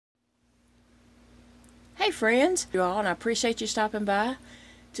Hey friends, you all, and I appreciate you stopping by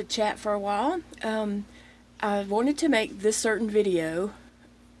to chat for a while. I wanted to make this certain video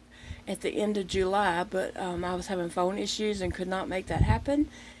at the end of July, but I was having phone issues and could not make that happen.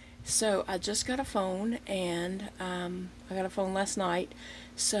 So I just got a phone, and I got a phone last night,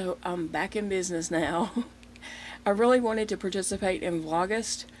 so I'm back in business now. I really wanted to participate in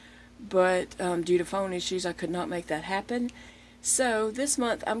Vlogust, but due to phone issues I could not make that happen. So this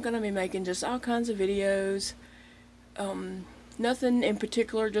month I'm going to be making just all kinds of videos, nothing in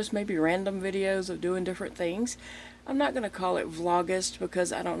particular, just maybe random videos of doing different things. I'm not going to call it Vlogust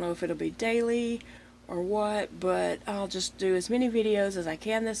because I don't know if it'll be daily or what, but I'll just do as many videos as I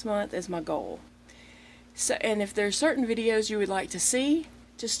can this month as my goal. So, and if there's certain videos you would like to see,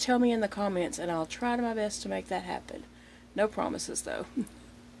 just tell me in the comments and I'll try my best to make that happen. No promises though.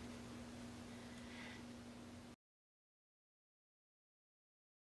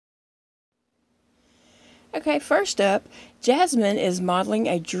 Okay, first up, Jasmine is modeling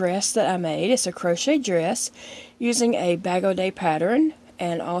a dress that I made. It's a crochet dress using a Bag O' Day pattern,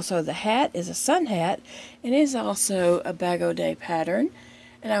 and also the hat is a sun hat and is also a Bag O' Day pattern,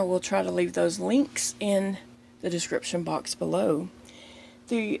 and I will try to leave those links in the description box below.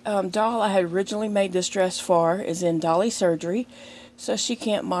 The doll I had originally made this dress for is in dolly surgery, so she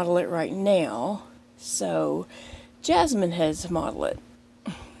can't model it right now, so Jasmine has modeled it.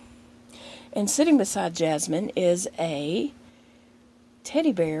 And sitting beside Jasmine is a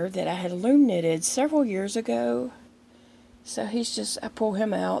teddy bear that I had loom knitted several years ago. So I pull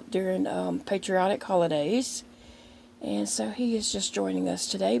him out during patriotic holidays. And so he is just joining us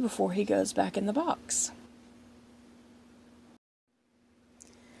today before he goes back in the box.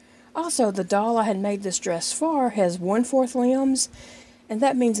 Also, the doll I had made this dress for has 1/4 limbs. And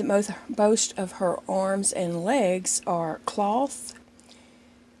that means that most of her arms and legs are cloth.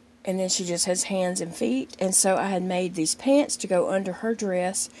 And then she just has hands and feet. And so I had made these pants to go under her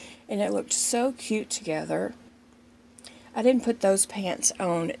dress, and it looked so cute together. I didn't put those pants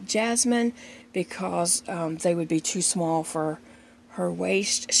on Jasmine because they would be too small for her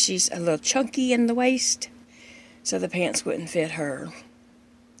waist. She's a little chunky in the waist, so the pants wouldn't fit her.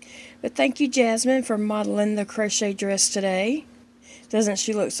 But thank you, Jasmine, for modeling the crochet dress today. Doesn't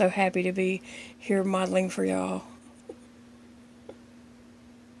she look so happy to be here modeling for y'all?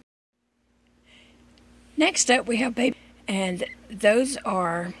 Next up we have baby, and those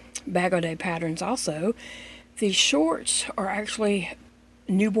are Bag O' Day patterns also. The shorts are actually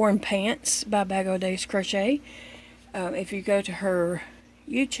newborn pants by Bag O' Day's Crochet. If you go to her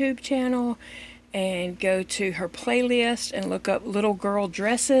YouTube channel and go to her playlist and look up little girl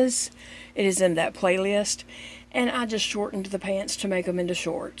dresses, it is in that playlist. And I just shortened the pants to make them into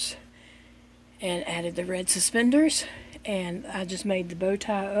shorts and added the red suspenders, and I just made the bow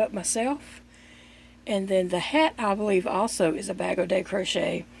tie up myself. And then the hat, I believe, also is a Bag O' Day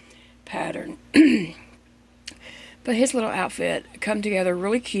crochet pattern. But his little outfit come together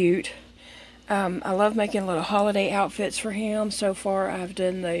really cute. I love making little holiday outfits for him. So far, I've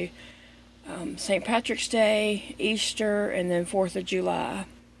done the St. Patrick's Day, Easter, and then 4th of July.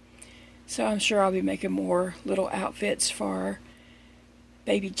 So I'm sure I'll be making more little outfits for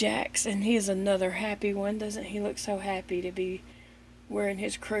baby Jax. And he is another happy one. Doesn't he look so happy to be wearing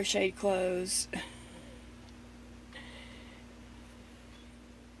his crocheted clothes?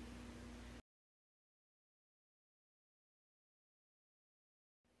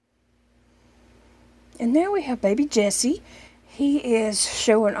 And now we have baby Jesse. He is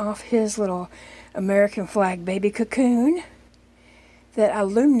showing off his little American flag baby cocoon that I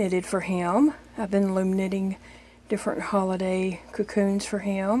loom knitted for him. I've been loom knitting different holiday cocoons for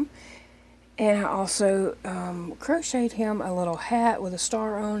him. And I also crocheted him a little hat with a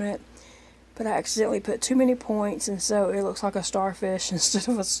star on it. But I accidentally put too many points, and so it looks like a starfish instead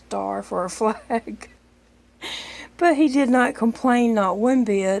of a star for a flag. But he did not complain, not one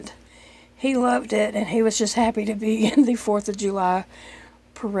bit. He loved it, and he was just happy to be in the 4th of July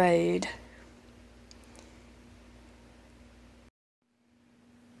parade.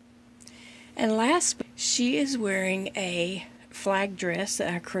 And last, she is wearing a flag dress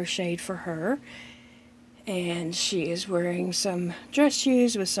that I crocheted for her. And she is wearing some dress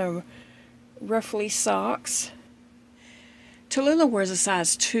shoes with some ruffly socks. Tallulah wears a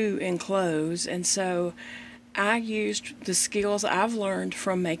size 2 in clothes, and so I used the skills I've learned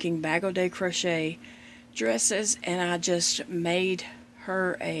from making Bag O' Day crochet dresses, and I just made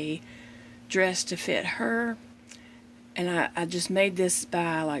her a dress to fit her. And I just made this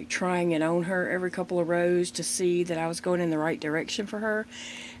by like trying it on her every couple of rows to see that I was going in the right direction for her.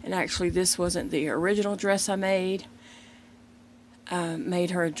 And actually this wasn't the original dress I made. I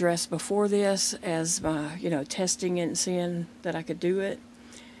made her a dress before this as my, testing it and seeing that I could do it.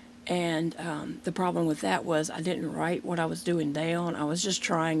 And the problem with that was I didn't write what I was doing down. I was just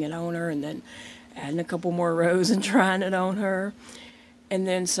trying it on her and then adding a couple more rows and trying it on her. And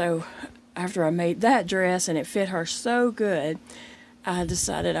then so after I made that dress and it fit her so good, I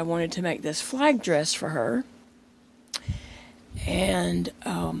decided I wanted to make this flag dress for her. And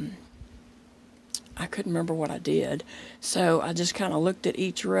I couldn't remember what I did. So I just kind of looked at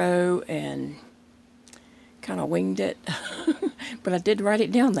each row and kind of winged it. But I did write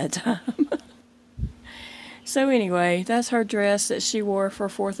it down that time. So anyway, that's her dress that she wore for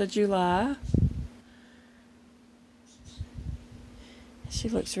 4th of July. She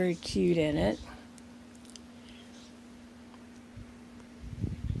looks very cute in it.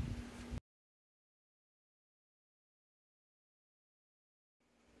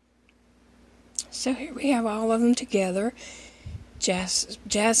 So here we have all of them together.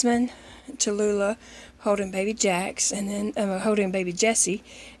 Jasmine, Tallulah holding baby Jax, and then holding baby Jessie,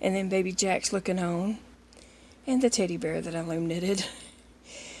 and then baby Jax looking on, and the teddy bear that I loom knitted.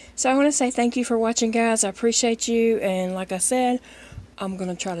 So I want to say thank you for watching, guys. I appreciate you, and like I said, I'm going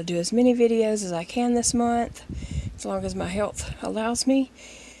to try to do as many videos as I can this month, as long as my health allows me.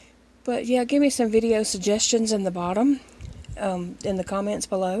 But yeah, give me some video suggestions in the bottom, in the comments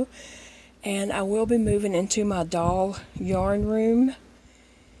below. And I will be moving into my doll yarn room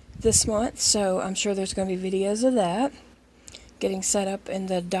this month, so I'm sure there's going to be videos of that. Getting set up in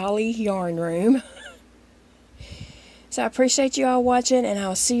the dolly yarn room. So I appreciate you all watching, and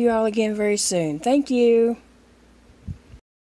I'll see you all again very soon. Thank you.